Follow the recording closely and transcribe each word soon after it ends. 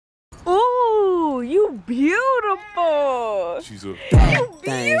You beautiful. She's a bad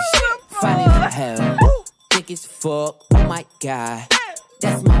thing. Funny as hell. Thick as fuck. Oh my god.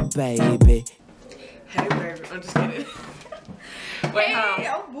 That's my baby. Hey, baby. I'm just kidding. Wait, Hey,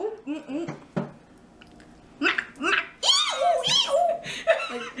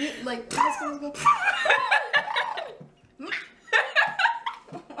 Like, let's go.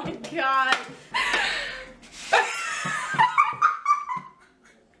 Oh my god.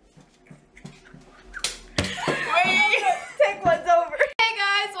 take one's over. Hey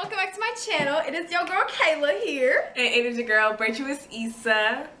guys, welcome back to my channel. It is your girl Kayla here. And it is your girl, Virtuous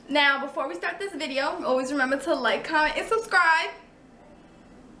Issa. Now, before we start this video, always remember to like, comment, and subscribe.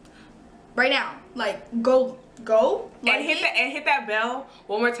 Right now. Like, go. Like And hit that bell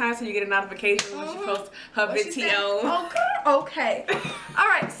one more time so you get a notification when she posts her video. Okay.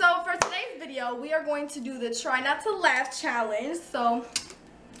 Alright, so for today's video, we are going to do the Try Not to Laugh challenge. So,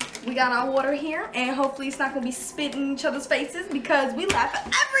 we got our water here, and hopefully it's not going to be spit in each other's faces because we laugh at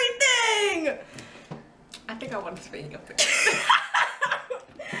everything! I think I want to spit in your face.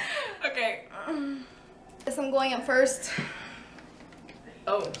 Okay. Guess I'm going up first.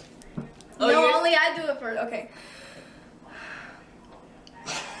 Oh, no, only I do it first. Okay.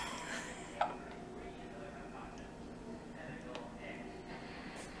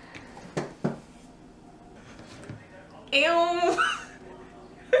 Ew.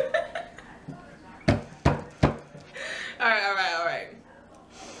 Alright.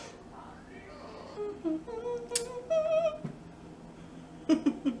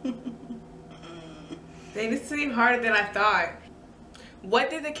 Dang, this seemed harder than I thought.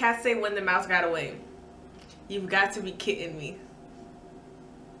 What did the cat say when the mouse got away? You've got to be kidding me.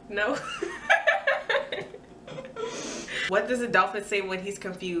 No? What does a dolphin say when he's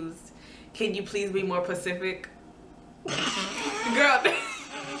confused? Can you please be more specific? Girl,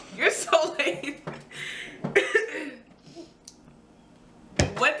 you're so late.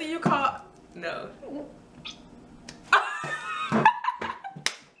 What do you call... No.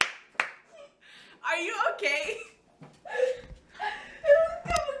 Are you okay?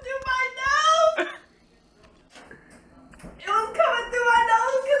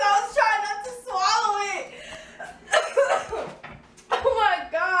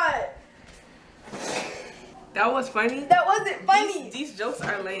 That was funny? That wasn't funny. These jokes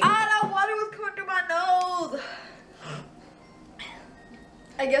are lame. Ah, that water was coming through my nose.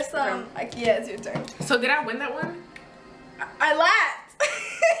 I guess, yeah, it's your turn. So did I win that one? I laughed.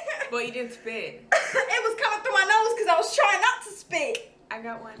 But you didn't spit. It was coming through my nose because I was trying not to spit. I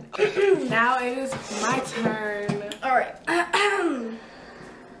got one. Now it is my turn. All right.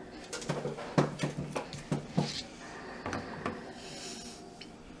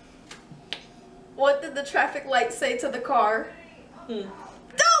 What did the traffic light say to the car? Don't look,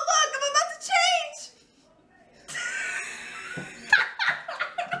 I'm about to change.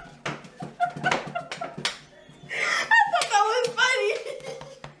 I thought that was funny.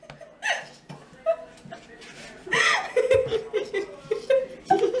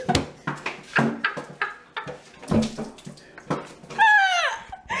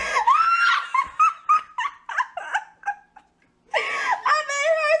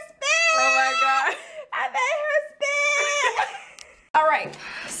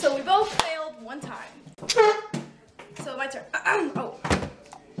 So we both failed one time. So my turn. Oh.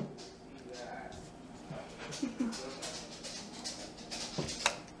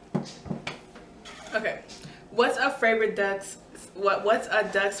 Okay. What's a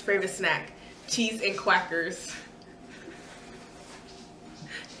duck's favorite snack? Cheese and quackers.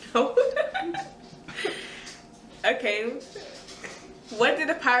 No. Okay. What did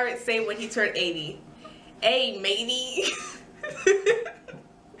the pirate say when he turned 80? Hey, matey.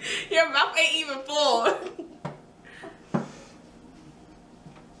 Your mouth ain't even full.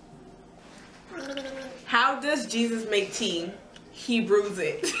 How does Jesus make tea? He brews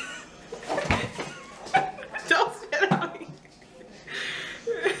it. Don't spit on me.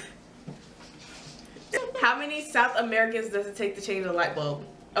 How many South Americans does it take to change a light bulb?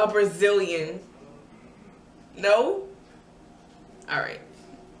 A Brazilian. No? Alright.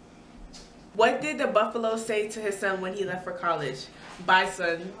 What did the buffalo say to his son when he left for college? Bye,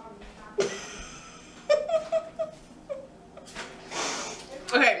 son.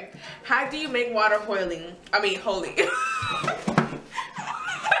 Okay, how do you make water holy? How do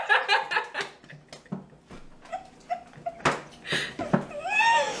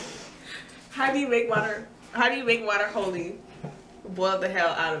you make water holy? Boil the hell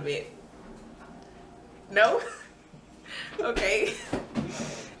out of it. No? Okay.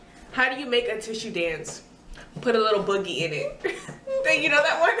 How do you make a tissue dance? Put a little boogie in it. Think you know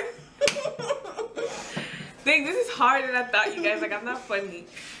that one? Dang, this is harder than I thought, you guys. Like, I'm not funny.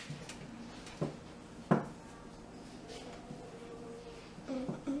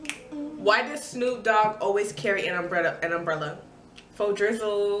 Why does Snoop Dogg always carry an umbrella? Faux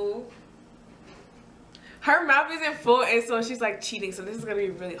drizzle. Her mouth isn't full, and so she's like cheating. So this is gonna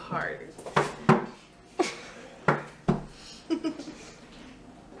be really hard.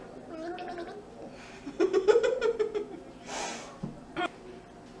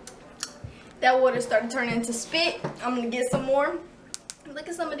 That water started turning into spit. I'm gonna get some more. Look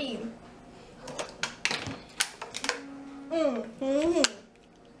at some of these.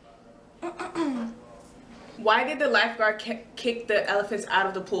 Why did the lifeguard kick the elephants out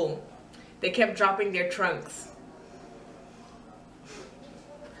of the pool? They kept dropping their trunks.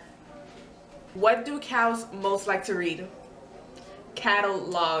 What do cows most like to read?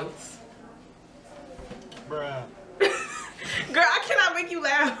 Catalogs. Bruh. Girl, I cannot make you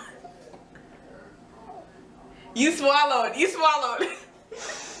laugh. You swallowed. You swallowed.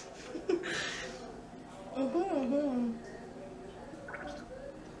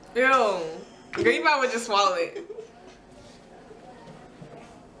 Ew. Girl, you might want to just swallow it.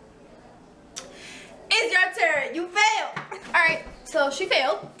 It's your turn. You failed. Alright, so she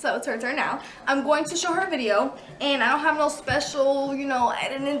failed. So it's her turn now. I'm going to show her video. And I don't have no special, you know,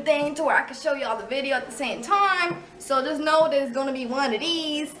 editing thing to where I can show y'all the video at the same time. So just know that it's going to be one of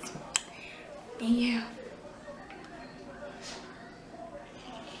these. And yeah.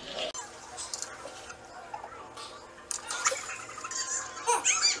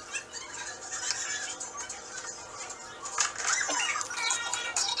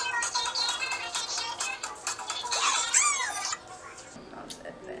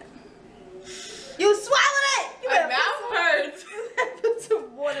 You swallowed it! You My better mouth hurts. put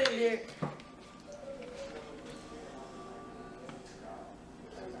some water in there.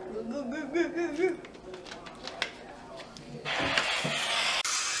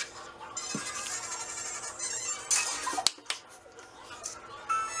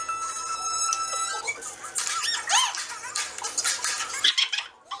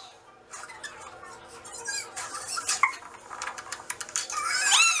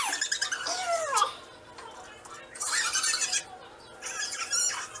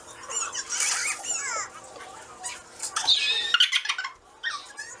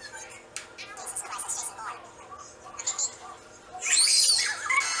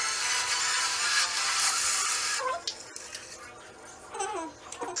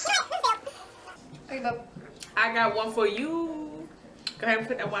 I got one for you. Go ahead and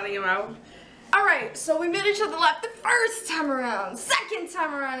put that one in your mouth. Alright, so we made each other laugh the first time around. Second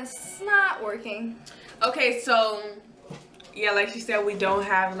time around, it's not working. Okay, so yeah, like she said, we don't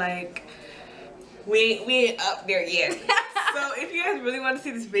have like we ain't up there yet. So if you guys really want to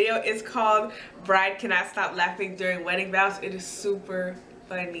see this video, it's called Bride Cannot Stop Laughing During Wedding Vows. It is super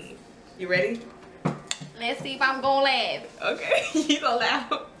funny. You ready? Let's see if I'm gonna laugh. Okay, you gonna laugh.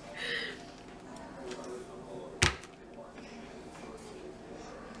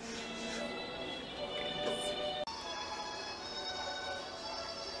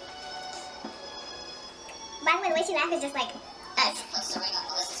 By the way, the way she laughs is just like us.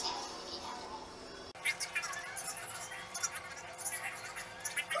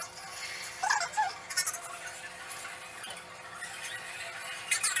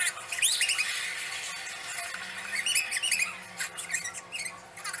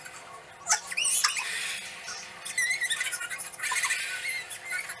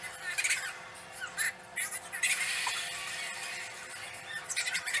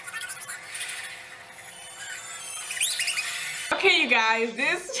 Okay, you guys,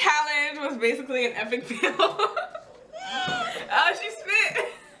 this challenge was basically an epic fail. Oh, she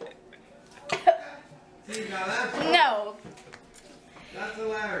spit. No. That's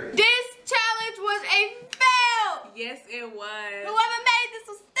hilarious. This challenge was a fail! Yes, it was. Whoever made this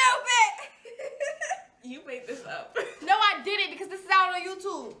was stupid! You made this up. No, I didn't because this is out on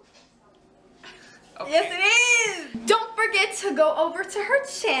YouTube. Okay. Yes, it is. Don't forget to go over to her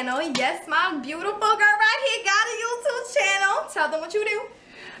channel. Yes, my beautiful girl right here got a YouTube channel. Tell them what you do.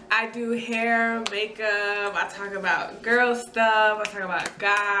 I do hair, makeup, I talk about girl stuff, I talk about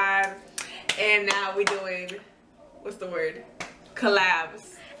God, and now we doing, what's the word?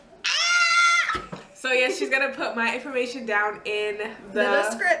 Collabs. Ah! So yeah, she's gonna put my information down in The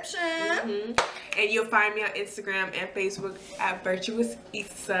description. And you'll find me on Instagram and Facebook at Virtuous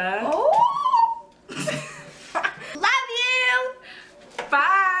Issa. Oh. Love you.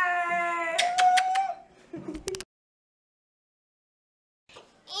 Bye.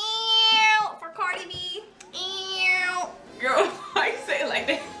 Ew, for Cardi B. Ew. Girl, why you say it like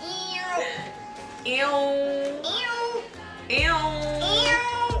that? Ew. Ew.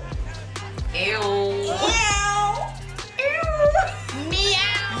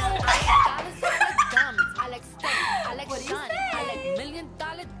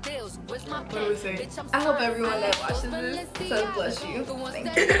 What do we say? I hope everyone that watches this says bless you.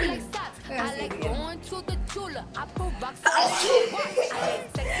 Thank you. I gotta say it again.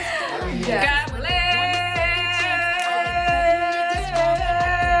 Yeah. God bless.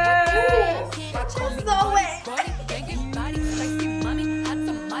 So wet.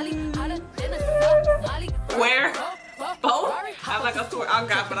 Where? Both? I'm like a score. Oh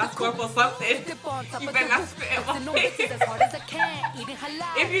God, but I score for something. You better not spit in my face.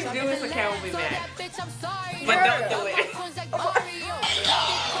 If you do, it's a cat will be mad. But don't do it.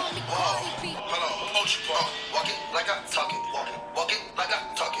 Walk it like I talk it. Walk it like I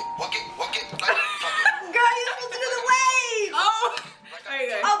talk it. Walk it like I talk it. Girl, you're supposed to do the wave. Oh! There you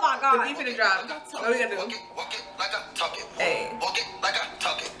go. Oh my God. The deep in the drop. What we gonna do? Walk it like I talk it. Hey. Walk it like I